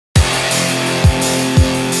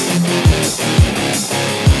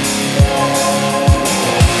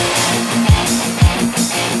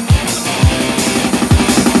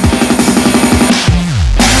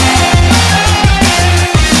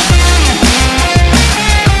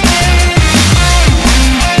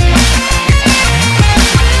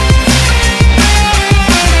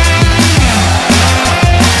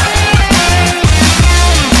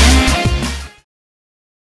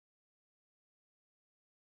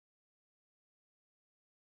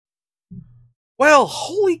Well,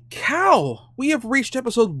 holy cow! We have reached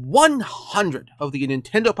episode 100 of the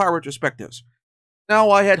Nintendo Power Retrospectives. Now,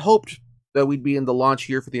 I had hoped that we'd be in the launch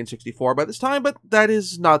year for the N64 by this time, but that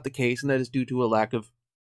is not the case, and that is due to a lack of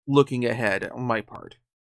looking ahead on my part.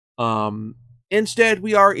 Instead,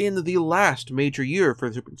 we are in the last major year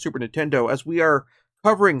for Super Nintendo, as we are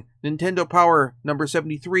covering Nintendo Power number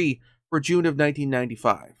 73 for June of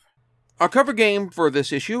 1995. Our cover game for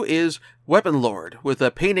this issue is Weapon Lord, with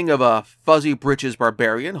a painting of a fuzzy breeches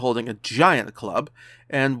barbarian holding a giant club,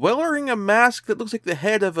 and wearing a mask that looks like the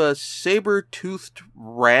head of a saber-toothed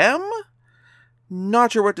ram?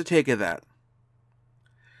 Not sure what to take of that.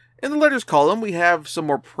 In the letters column, we have some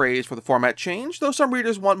more praise for the format change, though some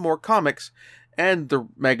readers want more comics, and the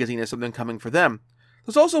magazine has something coming for them.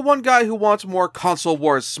 There's also one guy who wants more console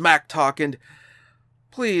wars smack talk, and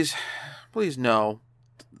please no.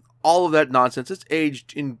 All of that nonsense is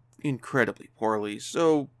aged incredibly poorly,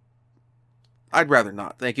 so I'd rather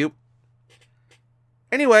not, thank you.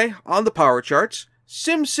 Anyway, on the power charts,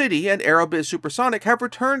 SimCity and Aerobiz Supersonic have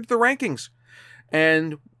returned to the rankings,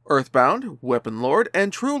 and Earthbound, Weapon Lord,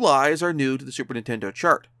 and True Lies are new to the Super Nintendo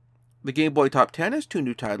chart. The Game Boy Top 10 has 2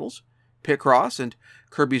 new titles, Picross and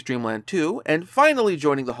Kirby's Dream Land 2, and finally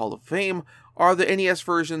joining the Hall of Fame are the NES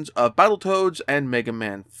versions of Battletoads and Mega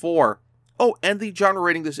Man 4. Oh, and the genre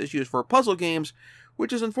rating this issue is for puzzle games,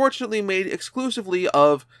 which is unfortunately made exclusively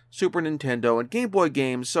of Super Nintendo and Game Boy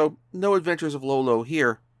games, so no Adventures of Lolo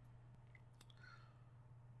here.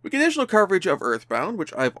 We get additional coverage of Earthbound,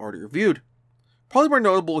 which I've already reviewed. Probably more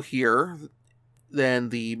notable here than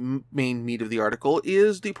the main meat of the article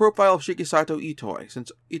is the profile of Shigesato Itoi,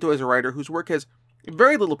 since Itoi is a writer whose work has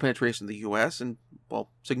very little penetration in the US, and, well,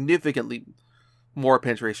 significantly more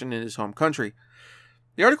penetration in his home country.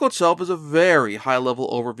 The article itself is a very high-level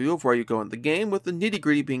overview of where you go in the game, with the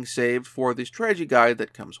nitty-gritty being saved for the strategy guide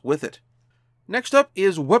that comes with it. Next up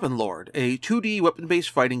is Weapon Lord, a 2D weapon-based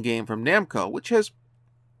fighting game from Namco, which has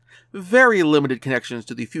very limited connections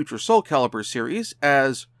to the future Soul Calibur series,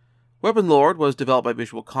 as Weapon Lord was developed by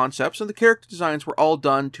Visual Concepts, and the character designs were all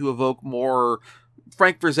done to evoke more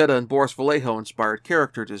Frank Frazetta and Boris Vallejo-inspired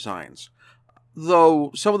character designs,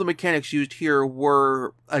 though some of the mechanics used here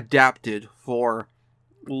were adapted for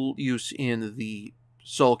use in the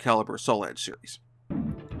Soul Calibur Soul Edge series.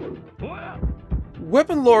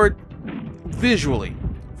 Weapon Lord visually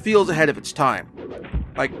feels ahead of its time,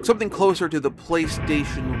 like something closer to the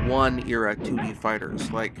PlayStation 1 era 2D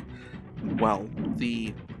fighters, like, well,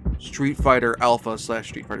 the Street Fighter Alpha /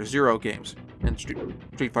 Street Fighter Zero games, and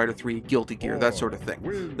Street Fighter 3 Guilty Gear, that sort of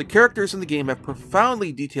thing. The characters in the game have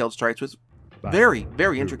profoundly detailed sprites with very,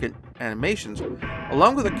 very intricate animations,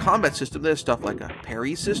 along with a combat system that has stuff like a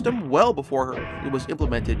parry system well before it was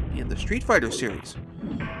implemented in the Street Fighter series.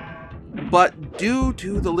 But due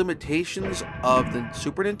to the limitations of the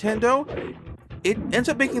Super Nintendo, it ends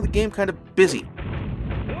up making the game kind of busy,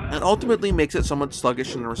 and ultimately makes it somewhat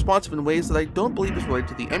sluggish and unresponsive in ways that I don't believe is related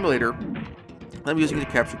to the emulator I'm using to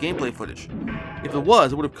capture gameplay footage. If it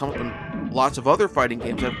was, it would have come up in lots of other fighting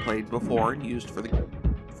games I've played before and used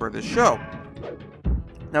for this show.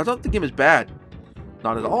 Now, it's not that the game is bad.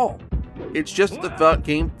 Not at all. It's just that the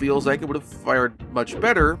game feels like it would have fared much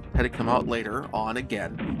better had it come out later on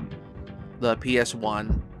again, the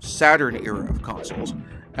PS1 Saturn era of consoles,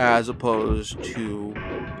 as opposed to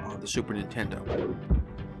the Super Nintendo.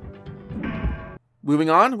 Moving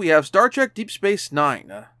on, we have Star Trek Deep Space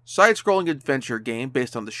Nine, a side-scrolling adventure game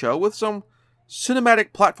based on the show with some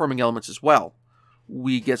cinematic platforming elements as well.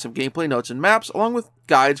 We get some gameplay notes and maps, along with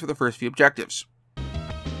guides for the first few objectives.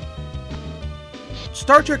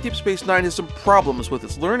 Star Trek Deep Space Nine has some problems with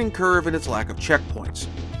its learning curve and its lack of checkpoints.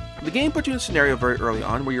 The game puts you in a scenario very early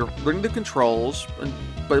on where you're learning the controls,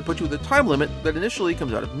 but it puts you with a time limit that initially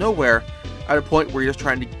comes out of nowhere, at a point where you're just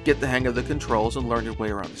trying to get the hang of the controls and learn your way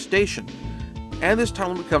around the station. And this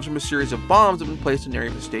time limit comes from a series of bombs that have been placed in the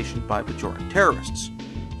area of the station by Bajoran terrorists.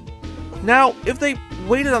 Now, if they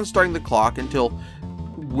waited on starting the clock until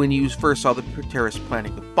when you first saw the terrorists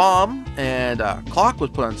planting the bomb, and a clock was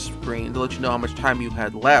put on screen to let you know how much time you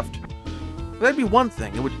had left, that'd be one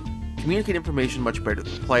thing. It would communicate information much better to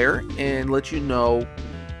the player, and let you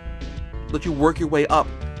work your way up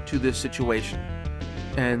to this situation,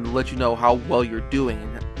 and let you know how well you're doing,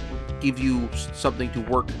 and give you something to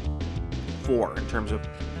work for in terms of,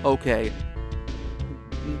 okay,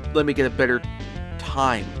 let me get a better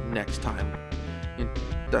time next time, and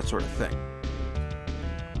that sort of thing.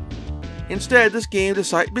 Instead, this game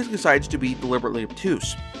basically decides to be deliberately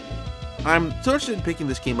obtuse. I'm so interested in picking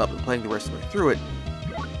this game up and playing the rest of the way through it,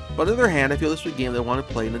 but on the other hand, I feel this was a game that I want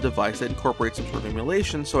to play in a device that incorporates some sort of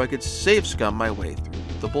emulation so I could save scum my way through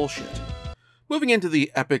the bullshit. Moving into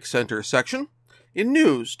the Epic Center section. In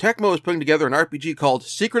news, Tecmo is putting together an RPG called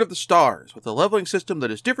Secret of the Stars, with a leveling system that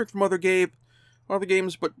is different from other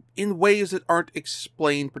games, but in ways that aren't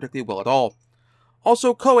explained particularly well at all.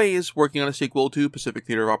 Also, Koei is working on a sequel to Pacific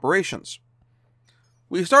Theater of Operations.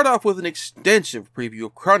 We start off with an extensive preview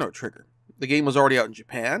of Chrono Trigger. The game was already out in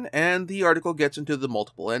Japan, and the article gets into the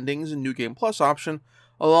multiple endings and New Game Plus option,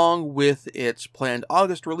 along with its planned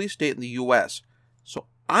August release date in the US. So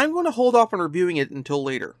I'm going to hold off on reviewing it until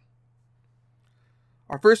later.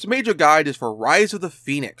 Our first major guide is for Rise of the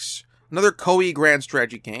Phoenix, another Koei grand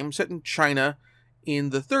strategy game set in China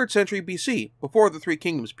in the 3rd century BC, before the Three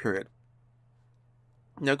Kingdoms period.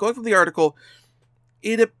 Now, going from the article,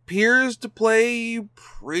 it appears to play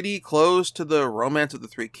pretty close to the Romance of the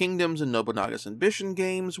Three Kingdoms and Nobunaga's Ambition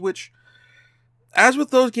games, which, as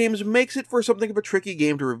with those games, makes it for something of a tricky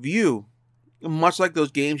game to review. Much like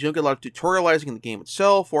those games, you don't get a lot of tutorializing in the game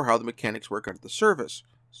itself, or how the mechanics work under the surface.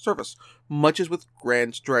 Much as with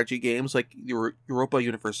grand strategy games like the Europa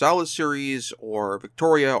Universalis series, or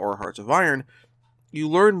Victoria, or Hearts of Iron, you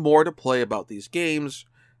learn more to play about these games,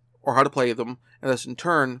 or how to play them, and thus in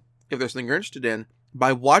turn, if there's something you're interested in,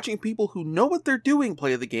 by watching people who know what they're doing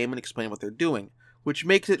play the game and explain what they're doing, which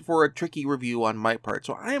makes it for a tricky review on my part.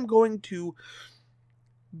 So I am going to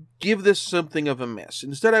give this something of a miss.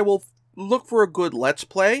 Instead, I will look for a good Let's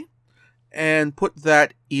Play and put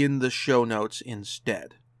that in the show notes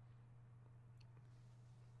instead.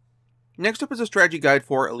 Next up is a strategy guide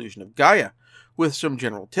for Illusion of Gaia, with some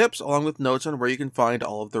general tips, along with notes on where you can find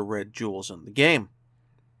all of the red jewels in the game.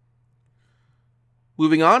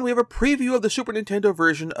 Moving on, we have a preview of the Super Nintendo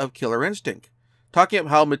version of Killer Instinct, talking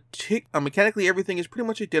about how mechanically everything is pretty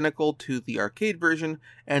much identical to the arcade version,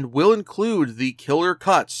 and will include the Killer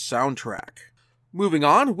Cuts soundtrack. Moving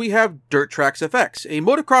on, we have Dirt Tracks FX, a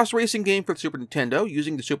motocross racing game for the Super Nintendo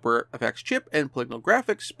using the Super FX chip and polygonal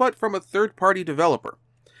graphics, but from a third-party developer.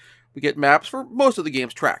 We get maps for most of the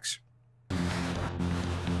game's tracks.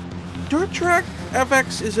 Dirt Track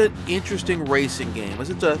FX is an interesting racing game, as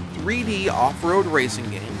it's a 3D off-road racing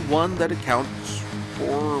game, one that accounts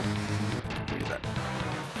for...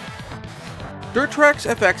 Dirt Tracks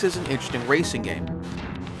FX is an interesting racing game.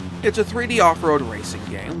 It's a 3D off-road racing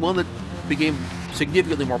game, one that became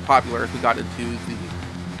significantly more popular as we got into the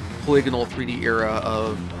polygonal 3D era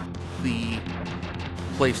of the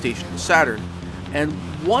PlayStation and Saturn, and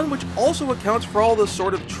one which also accounts for all the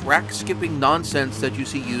sort of track-skipping nonsense that you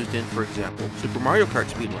see used in, for example, Super Mario Kart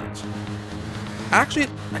speedruns. Actually, it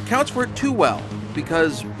accounts for it too well,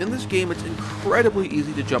 because in this game it's incredibly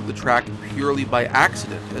easy to jump the track purely by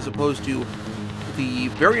accident, as opposed to the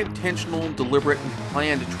very intentional, deliberate, and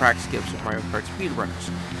planned track skips of Mario Kart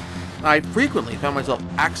speedrunners. I frequently found myself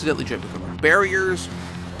accidentally jumping over barriers,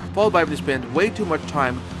 followed by having to spend way too much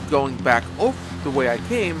time going back off the way I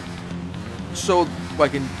came, so I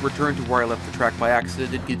can return to where I left the track by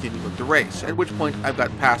accident and continue with the race, at which point I've got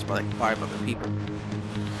passed by like 5 other people.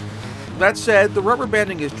 That said, the rubber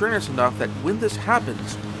banding is generous enough that when this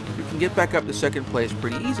happens, you can get back up to second place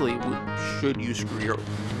pretty easily should you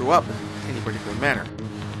screw up in any particular manner.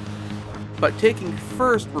 But taking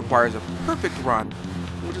first requires a perfect run,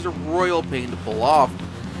 which is a royal pain to pull off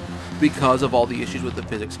because of all the issues with the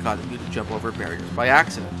physics causing you to jump over barriers by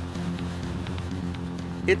accident.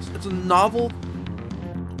 It's a novel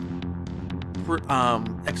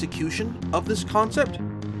execution of this concept.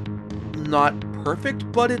 Not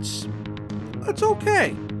perfect, but it's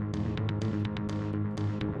okay.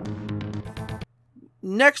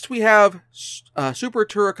 Next, we have Super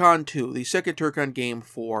Turrican 2, the second Turrican game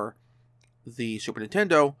for the Super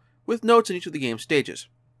Nintendo, with notes in each of the game's stages.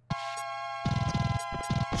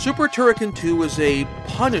 Super Turrican 2 is a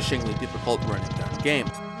punishingly difficult run-and-gun game.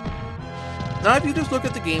 Now, if you just look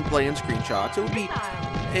at the gameplay and screenshots,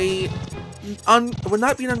 it would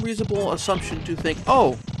not be an unreasonable assumption to think,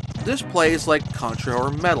 oh, this plays like Contra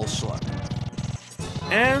or Metal Slug.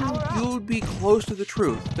 And you'd be close to the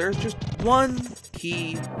truth. There's just one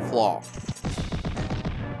key flaw.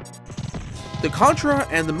 The Contra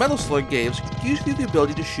and the Metal Slug games give you the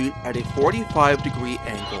ability to shoot at a 45-degree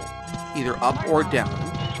angle, either up or down,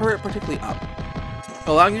 or particularly up,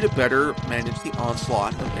 allowing you to better manage the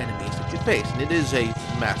onslaught of enemies that you face, and it is a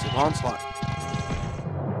massive onslaught.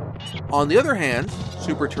 On the other hand,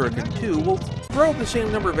 Super Turrican 2 will throw the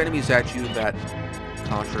same number of enemies at you that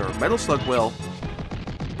Contra or Metal Slug will,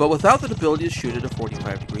 but without the ability to shoot at a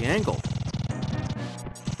 45-degree angle.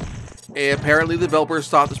 Apparently the developers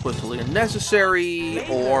thought this was totally unnecessary,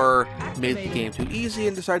 or made the game too easy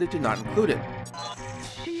and decided to not include it.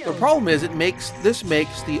 The problem is this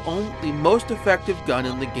makes the most effective gun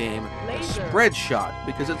in the game a spread shot,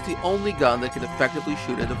 because it's the only gun that can effectively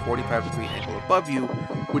shoot at a 45-degree angle above you,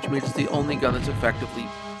 which means it's the only gun that's effectively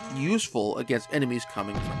useful against enemies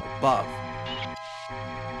coming from above.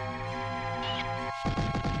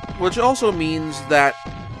 Which also means that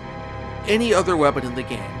any other weapon in the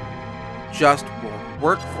game just won't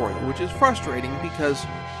work for you, which is frustrating because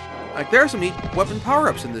there are some neat weapon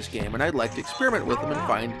power-ups in this game, and I'd like to experiment with them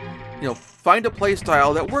and find a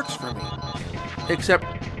playstyle that works for me. Except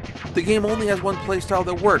the game only has one playstyle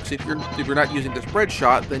that works. If you're not using the spread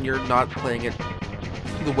shot, then you're not playing it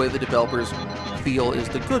the way the developers feel is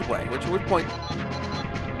the good way. At which point,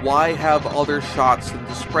 why have other shots than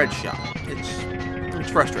the spread shot? It's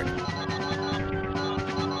frustrating.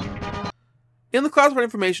 In the classified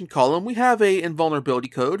information column, we have a invulnerability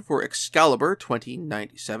code for Excalibur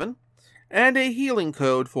 2097 and a healing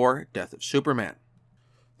code for Death of Superman.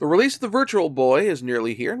 The release of the Virtual Boy is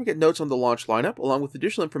nearly here, and we get notes on the launch lineup along with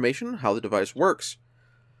additional information on how the device works.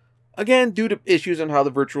 Again, due to issues on how the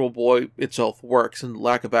Virtual Boy itself works and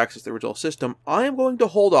lack of access to the original system, I am going to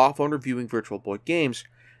hold off on reviewing Virtual Boy games,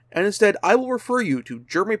 and instead I will refer you to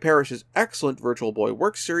Jeremy Parish's excellent Virtual Boy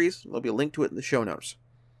Works series. There'll be a link to it in the show notes.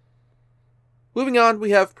 Moving on,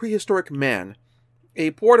 we have Prehistoric Man,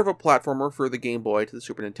 a port of a platformer for the Game Boy to the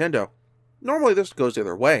Super Nintendo. Normally this goes the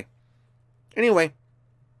other way. Anyway,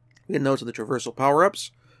 we get notes on the traversal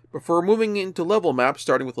power-ups, before moving into level maps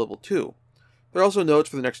starting with level 2. There are also notes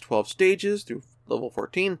for the next 12 stages through level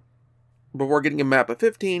 14, before getting a map of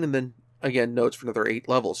 15, and then, again, notes for another 8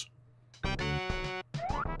 levels.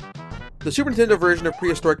 The Super Nintendo version of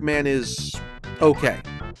Prehistoric Man is okay.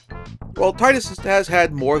 While Titus has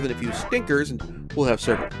had more than a few stinkers, and will have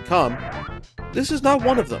several to come, this is not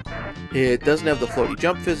one of them. It doesn't have the floaty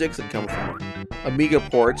jump physics that come from Amiga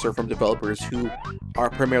ports or from developers who are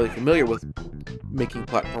primarily familiar with making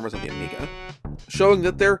platformers on the Amiga, showing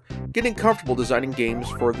that they're getting comfortable designing games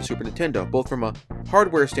for the Super Nintendo, both from a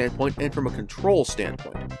hardware standpoint and from a control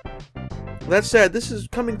standpoint. That said, this is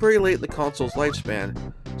coming very late in the console's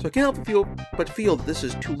lifespan, so I can't help but feel that this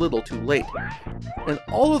is too little too late. And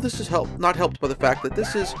all of this is not helped by the fact that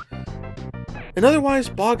this is an otherwise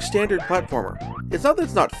bog-standard platformer. It's not that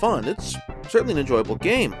it's not fun, it's certainly an enjoyable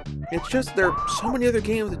game. It's just there are so many other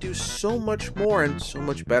games that do so much more and so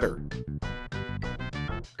much better.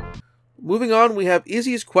 Moving on, we have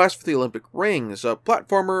Izzy's Quest for the Olympic Rings, a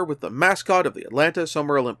platformer with the mascot of the Atlanta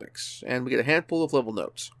Summer Olympics, and we get a handful of level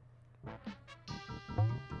notes.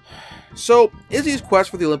 So, Izzy's Quest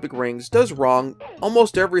for the Olympic Rings does wrong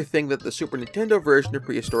almost everything that the Super Nintendo version of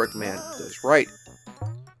Prehistoric Man does right.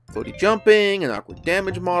 Floaty jumping, an awkward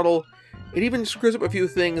damage model. It even screws up a few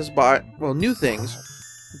things new things,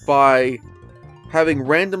 by having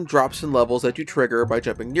random drops in levels that you trigger by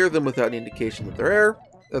jumping near them without any indication that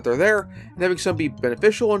they're there, and having some be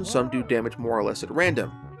beneficial and some do damage more or less at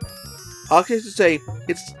random. I'll actually say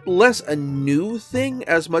it's less a new thing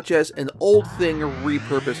as much as an old thing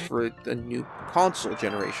repurposed for a new console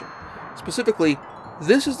generation. Specifically,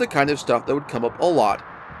 this is the kind of stuff that would come up a lot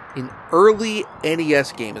in early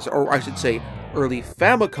NES games, or I should say early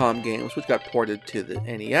Famicom games, which got ported to the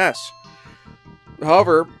NES.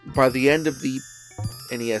 However, by the end of the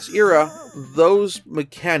NES era, those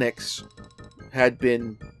mechanics had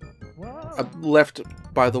been left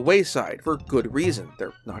by the wayside for good reason.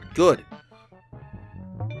 They're not good.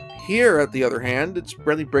 Here, at the other hand, it's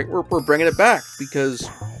really we're bringing it back because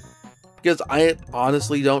I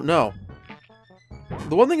honestly don't know.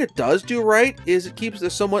 The one thing it does do right is it keeps the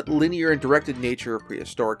somewhat linear and directed nature of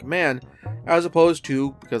Prehistoric Man, as opposed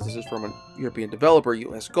to, because this is from a European developer,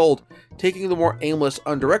 US Gold, taking the more aimless,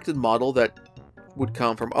 undirected model that would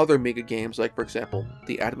come from other Amiga games like, for example,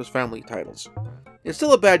 the Addams Family titles. It's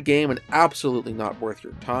still a bad game and absolutely not worth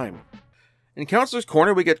your time. In Counselor's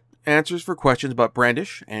Corner, we get answers for questions about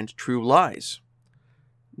Brandish and True Lies.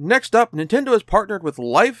 Next up, Nintendo has partnered with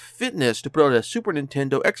Life Fitness to put out a Super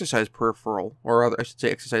Nintendo exercise peripheral, or rather, I should say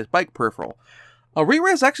exercise bike peripheral.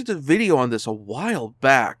 Re-Res actually did a video on this a while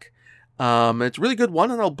back. It's a really good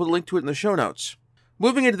one, and I'll put a link to it in the show notes.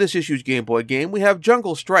 Moving into this issue's Game Boy game, we have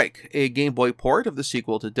Jungle Strike, a Game Boy port of the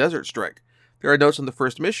sequel to Desert Strike. There are notes on the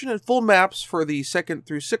first mission and full maps for the 2nd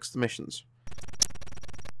through 6th missions.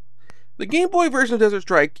 The Game Boy version of Desert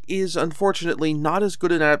Strike is unfortunately not as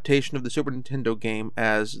good an adaptation of the Super Nintendo game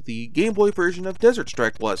as the Game Boy version of Desert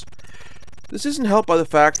Strike was. This isn't helped by the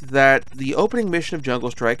fact that the opening mission of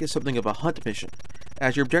Jungle Strike is something of a hunt mission,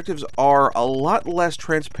 as your objectives are a lot less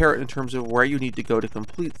transparent in terms of where you need to go to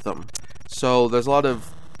complete them. So there's a lot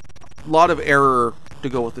of error to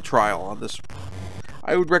go with the trial on this.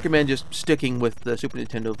 I would recommend just sticking with the Super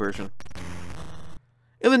Nintendo version.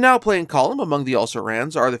 In the now playing column, among the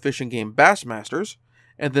also-rans are the fishing game Bassmasters,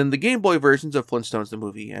 and then the Game Boy versions of Flintstones the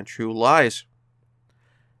Movie and True Lies.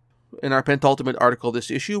 In our penultimate article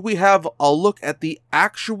this issue, we have a look at the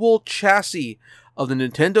actual chassis of the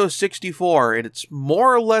Nintendo 64 in its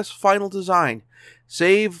more or less final design,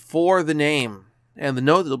 save for the name, and the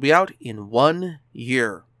note that it'll be out in 1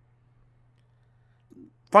 year.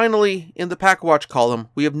 Finally, in the Pack Watch column,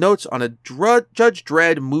 we have notes on a Judge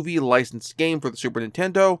Dredd movie licensed game for the Super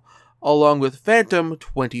Nintendo, along with Phantom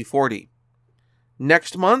 2040.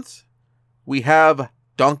 Next month, we have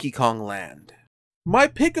Donkey Kong Land. My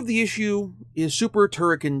pick of the issue is Super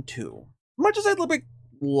Turrican 2. Much as I'd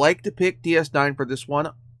like to pick DS9 for this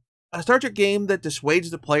one, a Star Trek game that dissuades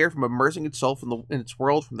the player from immersing itself in its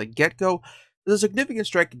world from the get-go is a significant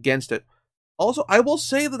strike against it. Also, I will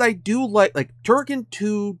say that I do like Turrican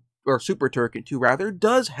 2, or Super Turrican 2 rather,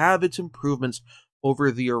 does have its improvements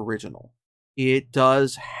over the original. It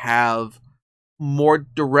does have more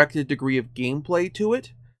directed degree of gameplay to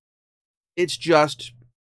it. It's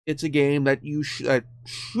a game that you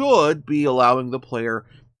should be allowing the player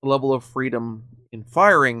a level of freedom in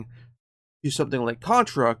firing to something like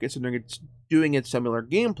Contra, considering it's doing its similar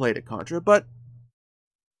gameplay to Contra, but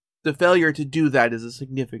the failure to do that is a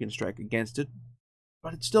significant strike against it,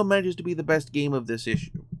 but it still manages to be the best game of this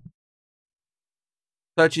issue.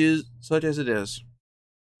 Such as it is.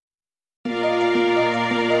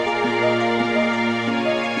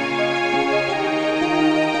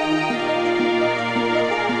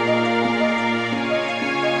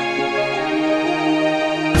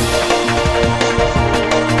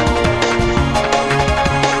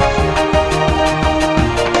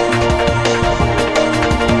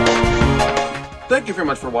 Thank you very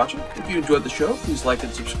much for watching. If you enjoyed the show, please like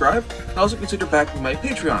and subscribe, and also consider backing my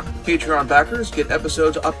Patreon. Patreon backers get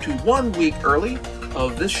episodes up to 1 week early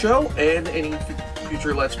of this show and any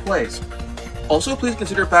future Let's Plays. Also, please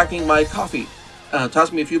consider backing my Ko-fi.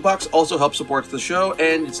 Toss me a few bucks also helps support the show,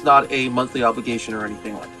 and it's not a monthly obligation or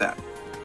anything like that.